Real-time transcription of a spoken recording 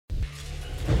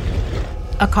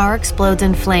A car explodes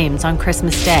in flames on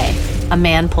Christmas Day. A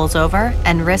man pulls over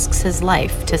and risks his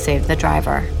life to save the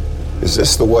driver. Is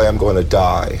this the way I'm going to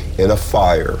die, in a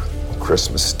fire on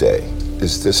Christmas Day?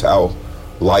 Is this how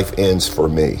life ends for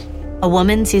me? A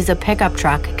woman sees a pickup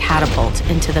truck catapult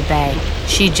into the bay.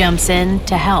 She jumps in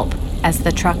to help as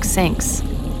the truck sinks.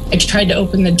 I tried to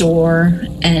open the door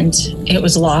and it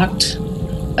was locked,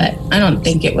 but I don't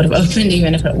think it would have opened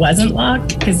even if it wasn't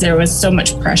locked because there was so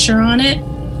much pressure on it.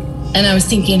 And I was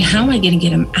thinking, how am I going to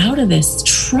get him out of this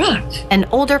truck? An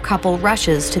older couple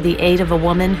rushes to the aid of a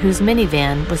woman whose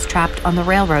minivan was trapped on the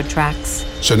railroad tracks.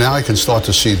 So now I can start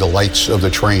to see the lights of the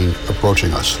train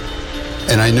approaching us.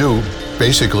 And I knew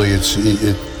basically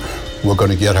we're going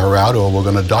to get her out or we're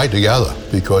going to die together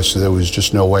because there was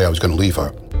just no way I was going to leave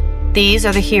her. These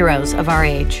are the heroes of our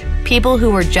age. People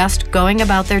who were just going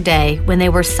about their day when they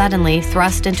were suddenly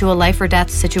thrust into a life or death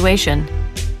situation.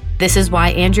 This is why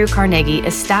Andrew Carnegie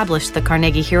established the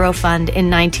Carnegie Hero Fund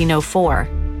in 1904,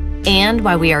 and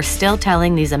why we are still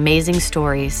telling these amazing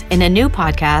stories in a new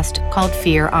podcast called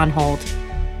Fear on Hold.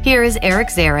 Here is Eric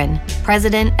Zarin,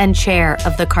 President and Chair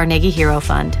of the Carnegie Hero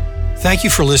Fund. Thank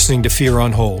you for listening to Fear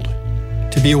on Hold.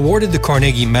 To be awarded the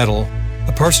Carnegie Medal,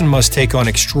 a person must take on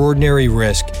extraordinary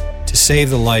risk to save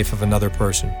the life of another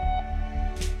person.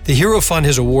 The Hero Fund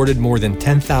has awarded more than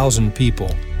 10,000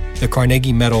 people the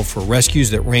Carnegie Medal for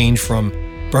rescues that range from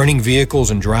burning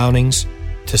vehicles and drownings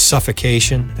to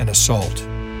suffocation and assault.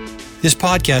 This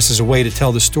podcast is a way to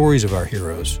tell the stories of our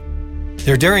heroes.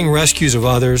 Their daring rescues of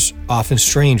others, often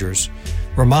strangers,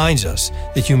 reminds us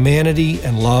that humanity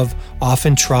and love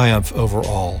often triumph over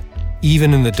all,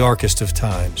 even in the darkest of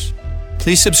times.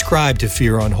 Please subscribe to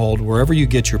Fear on Hold wherever you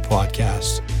get your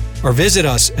podcasts, or visit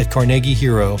us at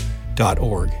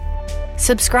carnegiehero.org.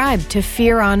 Subscribe to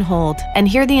Fear on Hold and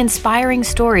hear the inspiring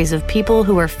stories of people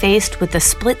who are faced with the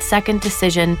split-second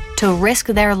decision to risk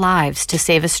their lives to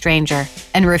save a stranger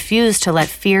and refuse to let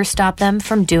fear stop them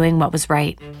from doing what was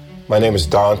right. My name is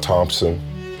Don Thompson,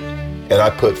 and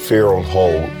I put fear on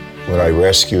hold when I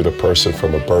rescued a person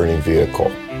from a burning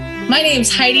vehicle. My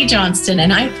name's Heidi Johnston,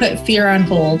 and I put fear on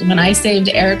hold when I saved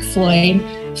Eric Floyd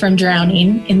from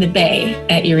drowning in the bay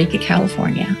at Eureka,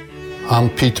 California. I'm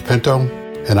Pete DePinto,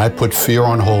 and I put fear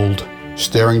on hold,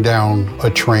 staring down a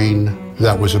train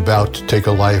that was about to take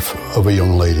a life of a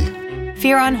young lady.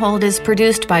 Fear on Hold is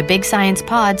produced by Big Science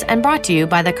Pods and brought to you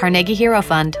by the Carnegie Hero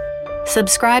Fund.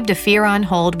 Subscribe to Fear on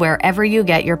Hold wherever you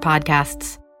get your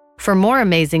podcasts. For more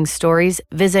amazing stories,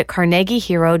 visit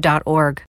carnegiehero.org.